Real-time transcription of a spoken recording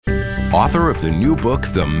author of the new book,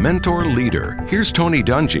 The Mentor Leader. Here's Tony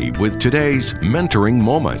Dungy with today's Mentoring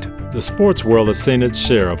Moment. The sports world has seen its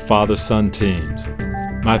share of father-son teams.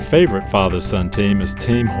 My favorite father-son team is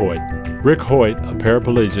Team Hoyt. Rick Hoyt, a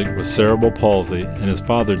paraplegic with cerebral palsy, and his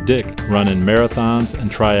father Dick run in marathons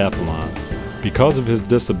and triathlons. Because of his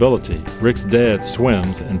disability, Rick's dad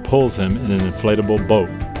swims and pulls him in an inflatable boat,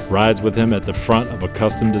 rides with him at the front of a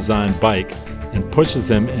custom-designed bike, and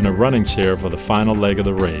pushes him in a running chair for the final leg of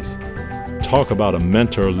the race. Talk about a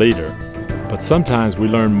mentor leader. But sometimes we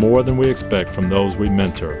learn more than we expect from those we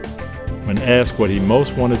mentor. When asked what he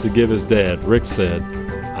most wanted to give his dad, Rick said,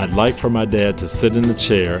 "I'd like for my dad to sit in the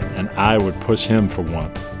chair and I would push him for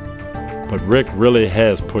once." But Rick really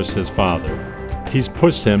has pushed his father. He's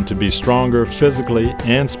pushed him to be stronger physically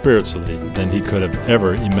and spiritually than he could have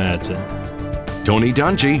ever imagined. Tony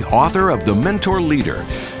Dungy, author of The Mentor Leader.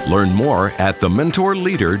 Learn more at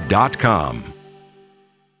thementorleader.com.